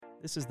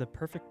This is the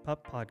Perfect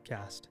Pup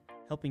Podcast,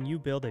 helping you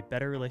build a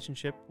better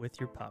relationship with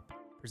your pup,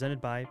 presented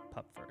by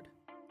Pupford.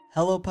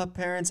 Hello, pup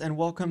parents, and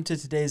welcome to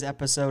today's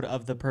episode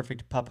of the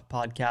Perfect Pup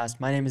Podcast.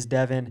 My name is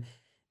Devin.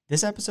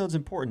 This episode's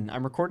important.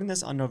 I'm recording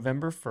this on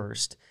November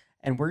 1st,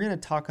 and we're going to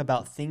talk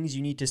about things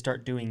you need to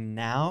start doing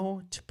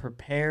now to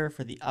prepare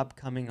for the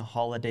upcoming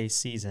holiday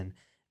season.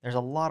 There's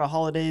a lot of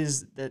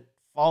holidays that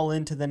fall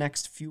into the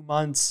next few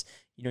months.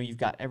 You know, you've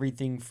got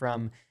everything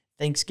from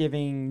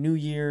Thanksgiving, New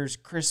Year's,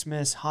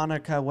 Christmas,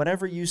 Hanukkah,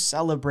 whatever you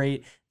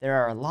celebrate.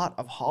 There are a lot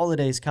of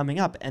holidays coming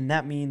up, and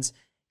that means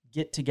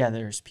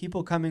get-togethers,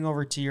 people coming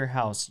over to your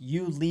house,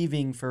 you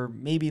leaving for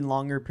maybe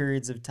longer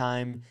periods of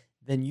time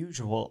than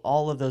usual,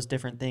 all of those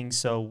different things.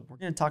 So we're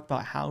going to talk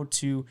about how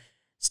to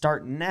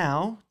start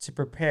now to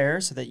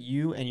prepare so that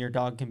you and your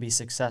dog can be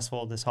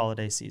successful this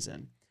holiday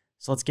season.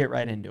 So let's get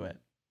right into it.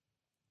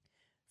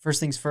 First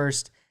things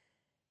first,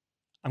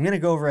 I'm going to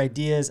go over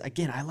ideas.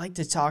 Again, I like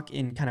to talk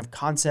in kind of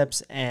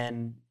concepts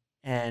and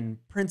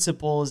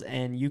principles,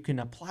 and you can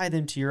apply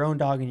them to your own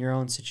dog and your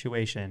own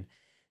situation.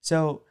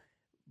 So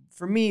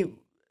for me,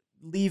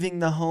 leaving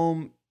the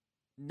home,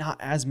 not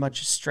as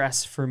much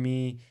stress for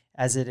me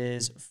as it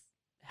is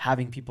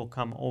having people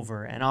come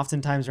over. And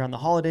oftentimes around the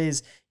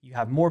holidays, you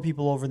have more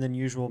people over than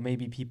usual,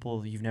 maybe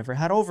people you've never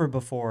had over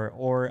before,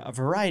 or a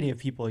variety of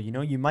people. You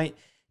know, you might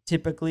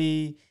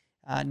typically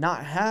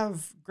not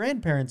have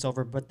grandparents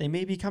over, but they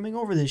may be coming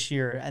over this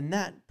year, and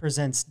that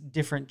presents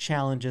different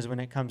challenges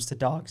when it comes to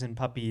dogs and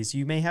puppies.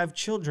 You may have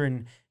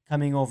children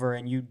coming over,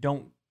 and you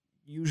don't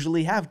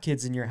usually have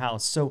kids in your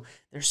house. So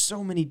there's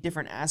so many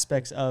different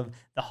aspects of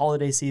the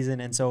holiday season,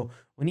 and so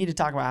we need to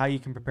talk about how you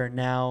can prepare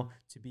now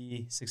to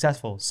be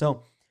successful.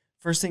 So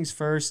first things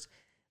first,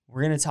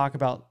 we're going to talk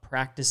about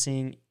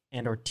practicing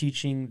and or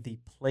teaching the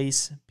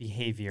place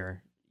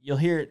behavior. You'll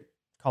hear it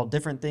called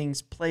different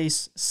things: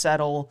 place,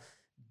 settle,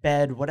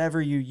 bed,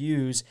 whatever you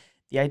use.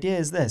 The idea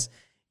is this: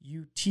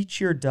 you teach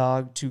your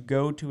dog to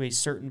go to a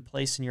certain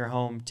place in your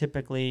home.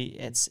 Typically,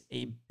 it's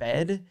a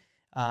bed.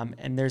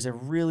 And there's a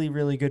really,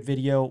 really good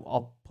video.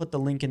 I'll put the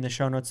link in the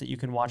show notes that you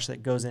can watch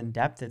that goes in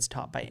depth. It's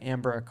taught by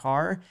Amber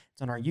Akar.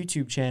 It's on our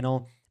YouTube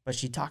channel, but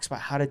she talks about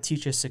how to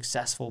teach a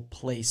successful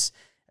place.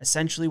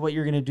 Essentially, what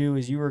you're going to do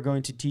is you are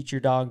going to teach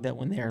your dog that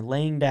when they are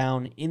laying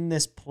down in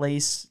this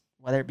place,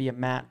 whether it be a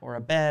mat or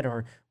a bed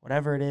or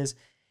whatever it is,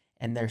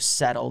 and they're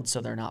settled, so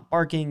they're not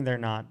barking, they're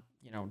not,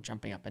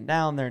 jumping up and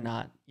down, they're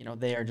not,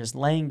 they are just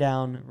laying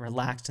down,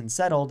 relaxed and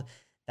settled.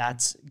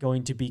 That's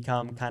going to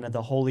become kind of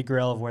the holy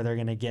grail of where they're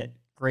going to get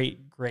great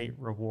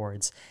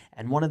rewards.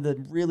 And one of the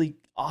really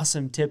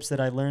awesome tips that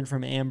I learned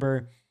from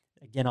Amber,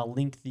 again, I'll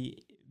link the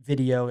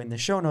video in the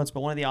show notes, but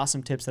one of the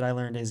awesome tips that I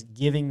learned is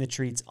giving the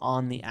treats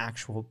on the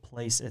actual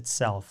place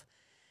itself,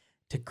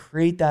 to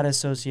create that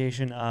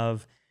association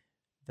of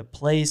the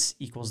place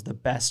equals the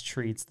best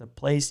treats, the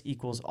place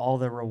equals all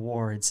the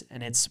rewards.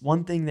 And it's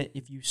one thing that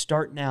if you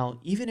start now,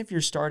 even if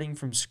you're starting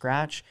from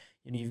scratch,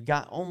 you've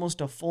got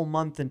almost a full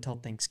month until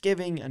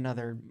Thanksgiving,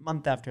 another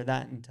month after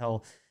that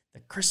until the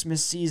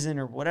Christmas season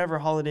or whatever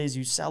holidays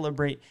you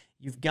celebrate.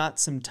 You've got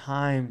some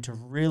time to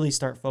really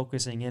start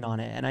focusing in on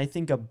it. And I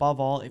think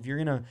above all, if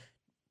you're gonna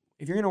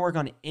work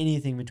on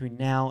anything between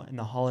now and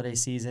the holiday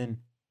season,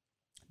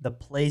 the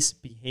place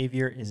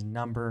behavior is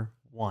number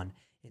one.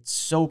 It's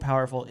so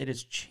powerful. It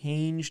has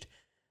changed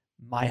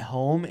my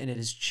home, and it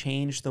has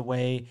changed the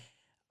way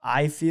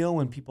I feel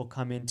when people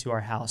come into our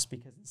house,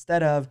 because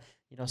instead of,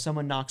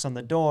 someone knocks on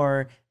the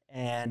door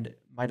and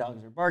my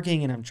dogs are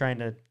barking and I'm trying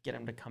to get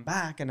them to come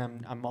back, and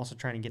I'm also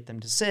trying to get them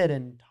to sit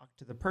and talk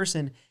to the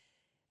person.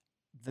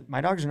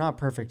 My dogs are not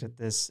perfect at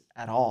this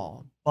at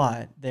all,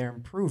 but they're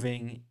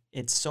improving.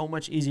 It's so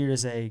much easier to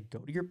say, go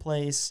to your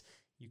place.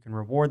 You can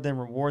reward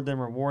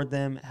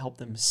them, help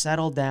them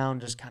settle down,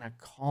 just kind of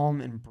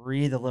calm and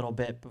breathe a little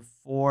bit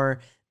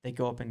before they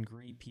go up and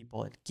greet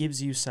people. It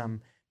gives you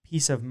some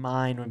peace of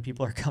mind when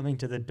people are coming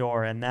to the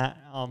door, and that,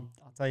 I'll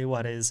tell you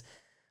what, is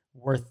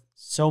worth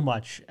so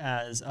much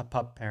as a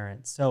pup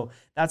parent. So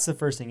that's the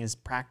first thing, is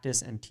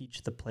practice and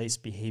teach the place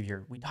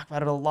behavior. We talk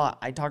about it a lot.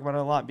 I talk about it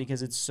a lot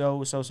because it's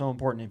so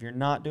important. If you're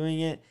not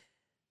doing it,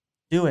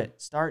 do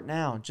it. Start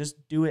now.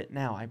 Just do it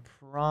now. I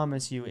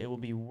promise you it will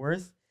be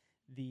worth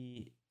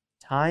the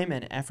time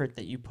and effort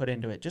that you put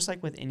into it, just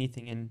like with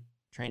anything in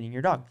training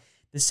your dog.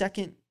 The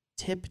second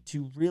tip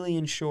to really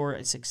ensure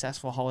a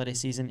successful holiday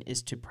season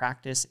is to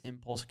practice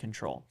impulse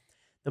control.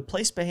 The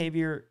place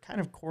behavior kind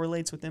of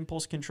correlates with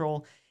impulse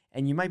control.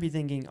 And you might be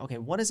thinking, okay,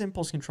 what does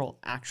impulse control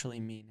actually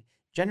mean?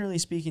 Generally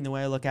speaking, the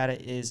way I look at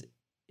it is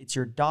it's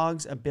your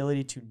dog's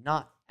ability to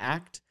not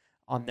act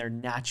on their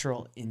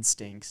natural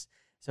instincts.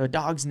 So a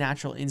dog's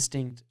natural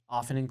instinct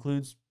often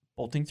includes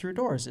bolting through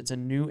doors. It's a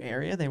new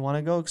area they want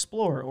to go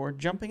explore, or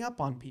jumping up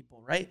on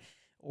people, right?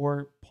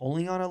 Or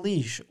pulling on a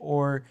leash,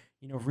 or,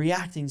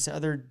 reacting to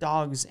other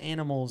dogs,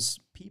 animals,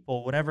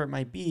 people, whatever it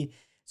might be.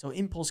 So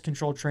impulse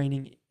control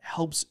training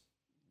helps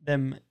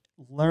them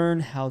learn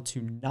how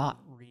to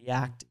not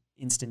react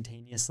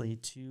instantaneously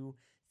to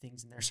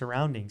things in their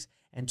surroundings,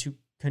 and to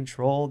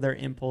control their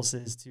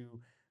impulses,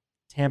 to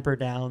tamper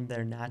down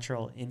their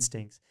natural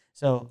instincts.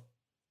 So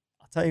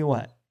I'll tell you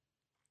what,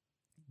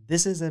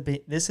 this is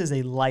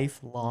a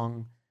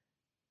lifelong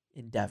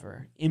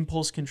endeavor.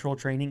 Impulse control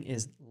training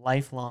is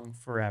lifelong,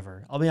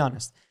 forever. I'll be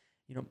honest.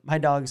 My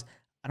dogs,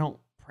 I don't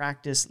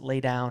practice lay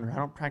down or I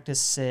don't practice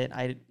sit.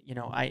 I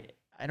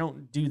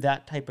don't do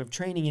that type of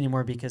training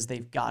anymore because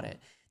they've got it.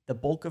 The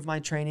bulk of my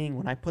training,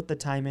 when I put the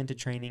time into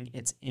training,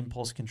 it's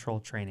impulse control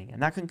training.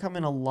 And that can come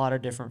in a lot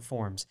of different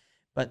forms.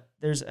 But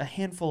there's a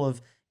handful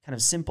of kind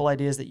of simple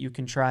ideas that you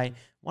can try.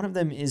 One of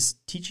them is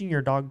teaching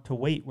your dog to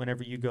wait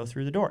whenever you go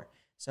through the door.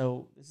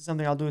 So this is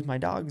something I'll do with my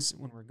dogs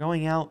when we're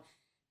going out,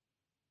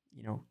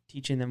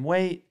 teaching them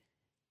wait,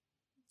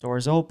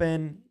 doors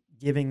open,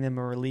 giving them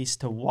a release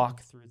to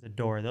walk through the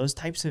door. Those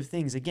types of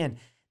things. Again,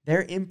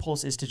 their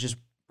impulse is to just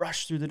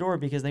rush through the door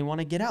because they want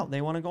to get out.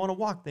 They want to go on a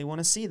walk. They want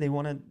to see. They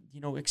want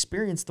to,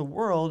 experience the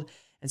world.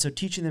 And so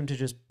teaching them to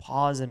just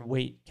pause and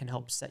wait can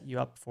help set you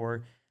up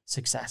for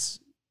success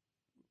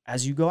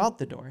as you go out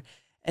the door.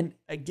 And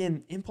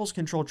again, impulse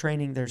control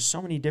training, there's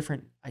so many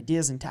different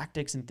ideas and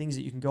tactics and things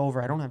that you can go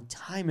over. I don't have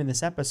time in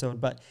this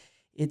episode, but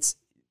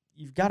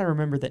you've got to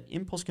remember that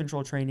impulse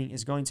control training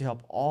is going to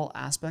help all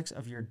aspects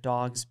of your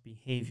dog's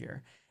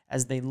behavior.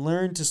 As they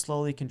learn to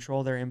slowly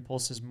control their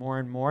impulses more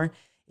and more,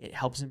 it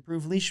helps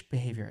improve leash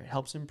behavior. It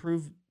helps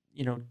improve,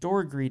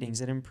 door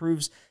greetings. It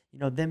improves,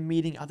 them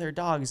meeting other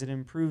dogs. It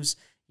improves,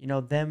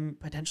 them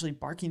potentially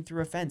barking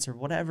through a fence or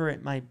whatever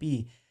it might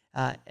be.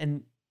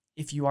 And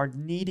if you are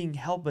needing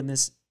help in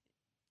this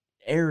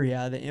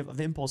area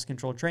of impulse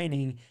control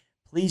training,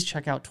 please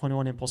check out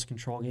 21 Impulse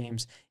Control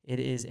Games. It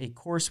is a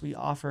course we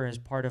offer as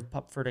part of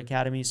Pupford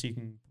Academy, so you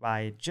can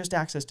buy just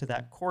access to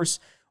that course,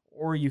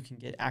 or you can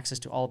get access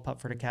to all of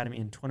Pupford Academy,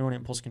 and 21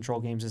 Impulse Control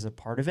Games is a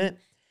part of it.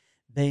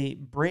 They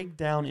break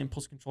down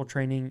impulse control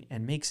training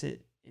and makes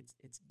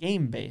it's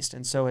game-based,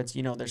 and so it's,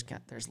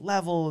 there's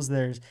levels,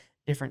 there's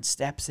different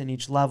steps in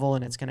each level,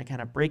 and it's going to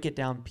kind of break it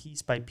down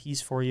piece by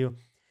piece for you.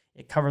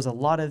 It covers a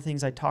lot of the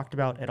things I talked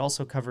about. It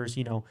also covers,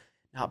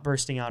 not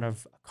bursting out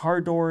of a car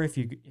door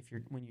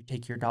when you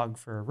take your dog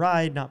for a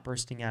ride, not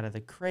bursting out of the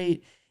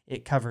crate.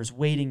 It covers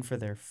waiting for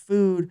their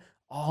food,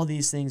 all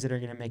these things that are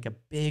going to make a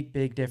big,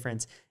 big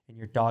difference in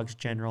your dog's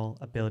general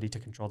ability to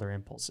control their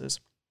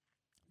impulses.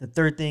 The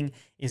third thing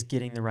is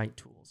getting the right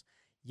tools.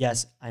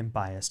 Yes, I'm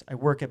biased. I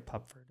work at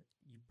Pupford.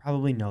 You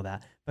probably know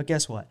that. But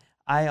guess what?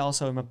 I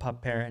also am a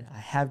pup parent. I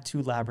have 2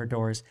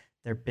 Labradors.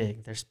 They're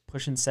big. They're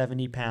pushing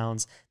 70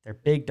 pounds. They're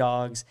big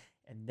dogs,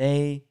 and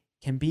they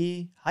can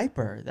be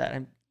hyper.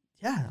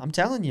 I'm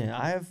telling you,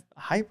 I have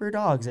hyper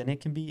dogs, and it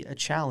can be a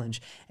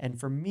challenge. And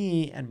for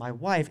me and my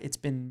wife, it's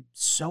been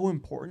so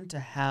important to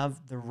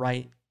have the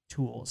right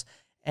tools.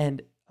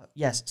 And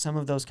yes, some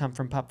of those come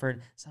from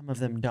Pupford, some of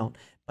them don't.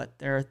 But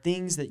there are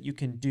things that you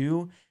can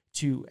do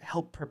to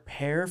help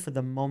prepare for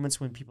the moments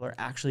when people are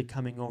actually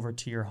coming over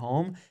to your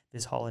home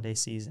this holiday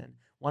season.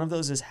 One of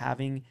those is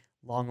having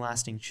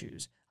long-lasting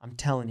chews. I'm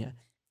telling you,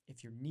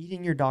 if you're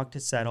needing your dog to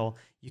settle,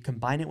 you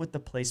combine it with the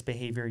place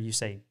behavior. You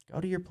say, go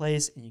to your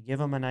place, and you give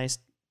them a nice,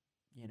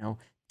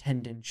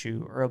 tendon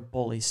chew or a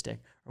bully stick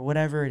or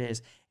whatever it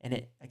is. And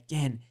it,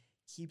 again,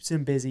 keeps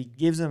them busy,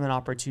 gives them an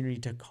opportunity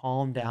to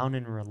calm down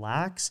and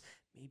relax,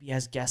 maybe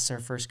as guests are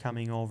first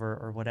coming over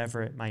or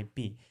whatever it might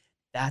be.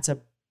 That's a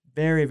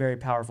very, very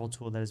powerful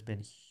tool that has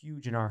been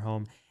huge in our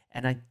home.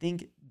 And I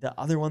think the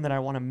other one that I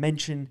want to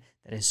mention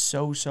that is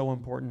so, so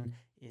important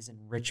is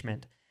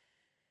enrichment.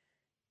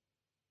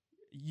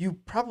 You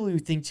probably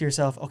think to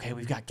yourself, okay,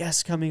 we've got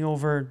guests coming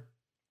over.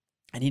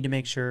 I need to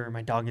make sure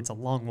my dog gets a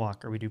long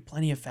walk, or we do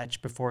plenty of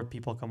fetch before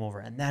people come over.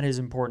 And that is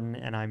important,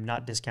 and I'm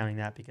not discounting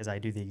that because I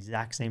do the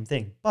exact same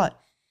thing. But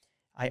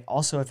I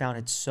also have found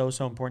it's so,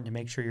 so important to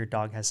make sure your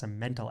dog has some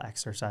mental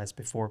exercise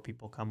before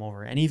people come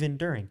over, and even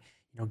during,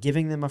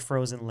 giving them a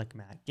frozen lick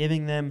mat,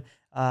 giving them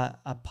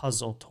a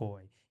puzzle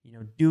toy,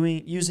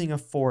 using a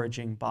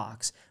foraging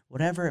box,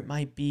 whatever it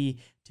might be,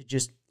 to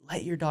just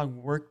let your dog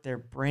work their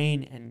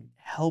brain and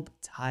help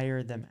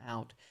tire them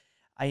out.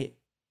 I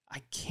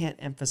can't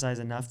emphasize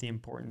enough the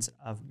importance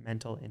of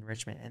mental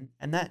enrichment.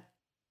 And that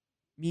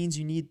means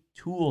you need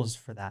tools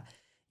for that.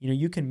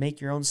 You can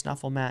make your own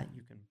snuffle mat.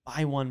 You can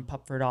buy one.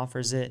 Pupford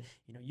offers it.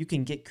 You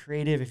can get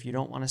creative if you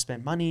don't want to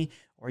spend money,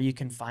 or you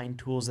can find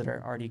tools that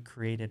are already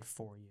created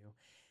for you.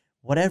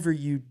 Whatever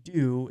you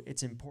do,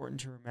 it's important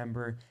to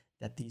remember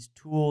that these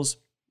tools,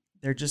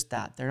 they're just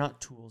that. They're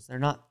not tools. They're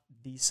not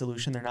the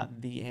solution. They're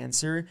not the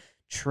answer.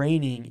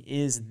 Training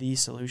is the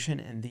solution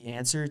and the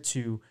answer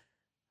to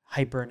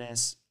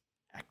hyperness,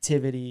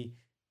 activity,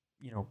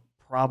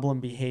 problem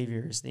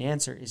behaviors. The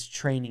answer is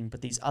training,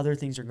 but these other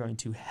things are going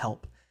to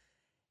help.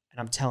 And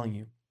I'm telling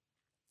you,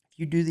 if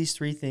you do these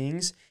 3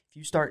 things, if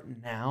you start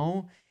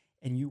now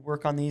and you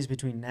work on these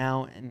between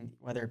now and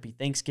whether it be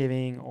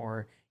Thanksgiving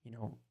or,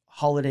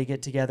 holiday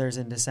get-togethers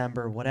in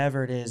December,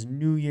 whatever it is,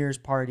 New Year's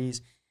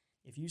parties,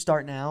 if you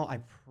start now, I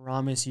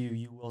promise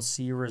you will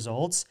see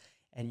results,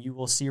 and you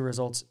will see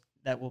results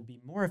that will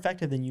be more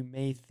effective than you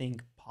may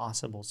think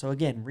possible. So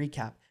again,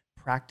 recap,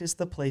 practice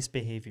the place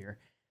behavior.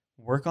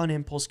 work on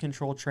impulse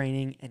control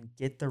training, and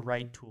get the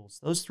right tools.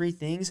 Those 3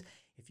 things,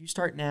 if you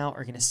start now,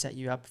 are going to set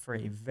you up for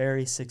a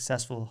very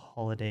successful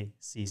holiday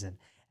season.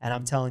 And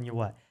I'm telling you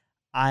what,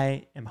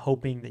 I am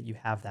hoping that you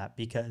have that,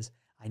 because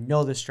I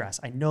know the stress.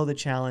 I know the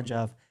challenge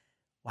of,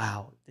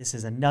 wow, this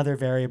is another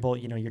variable.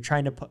 You're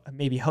trying to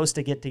maybe host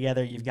a get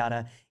together. You've got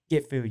to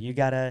get food. You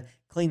got to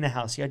clean the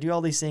house. You got to do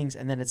all these things.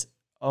 And then it's,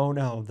 oh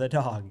no, the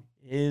dog.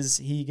 Is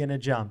he going to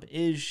jump?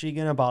 Is she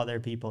going to bother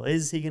people?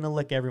 Is he going to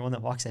lick everyone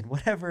that walks in?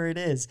 Whatever it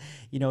is,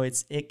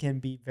 it can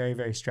be very,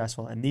 very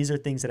stressful. And these are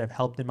things that have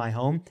helped in my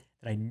home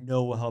that I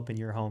know will help in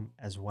your home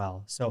as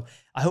well. So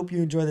I hope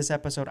you enjoy this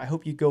episode. I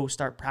hope you go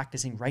start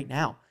practicing right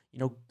now.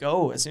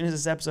 Go as soon as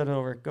this episode is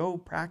over, go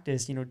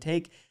practice,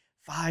 take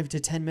 5 to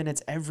 10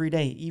 minutes every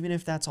day, even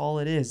if that's all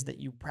it is, that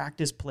you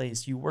practice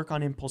place, you work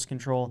on impulse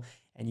control,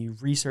 and you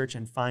research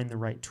and find the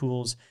right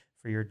tools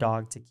for your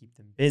dog to keep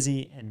them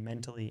busy and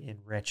mentally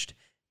enriched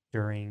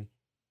during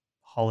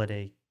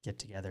holiday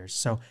get-togethers.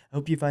 So I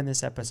hope you find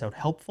this episode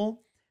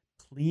helpful.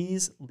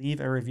 Please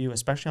leave a review,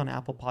 especially on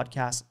Apple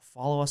Podcasts.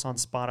 Follow us on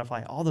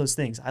Spotify, all those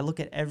things. I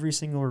look at every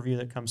single review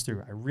that comes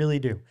through. I really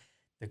do.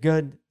 The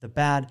good, the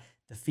bad,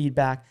 the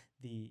feedback,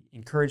 the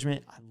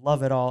encouragement. I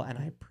love it all and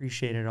I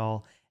appreciate it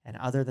all. And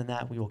other than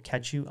that, we will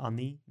catch you on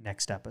the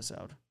next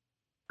episode.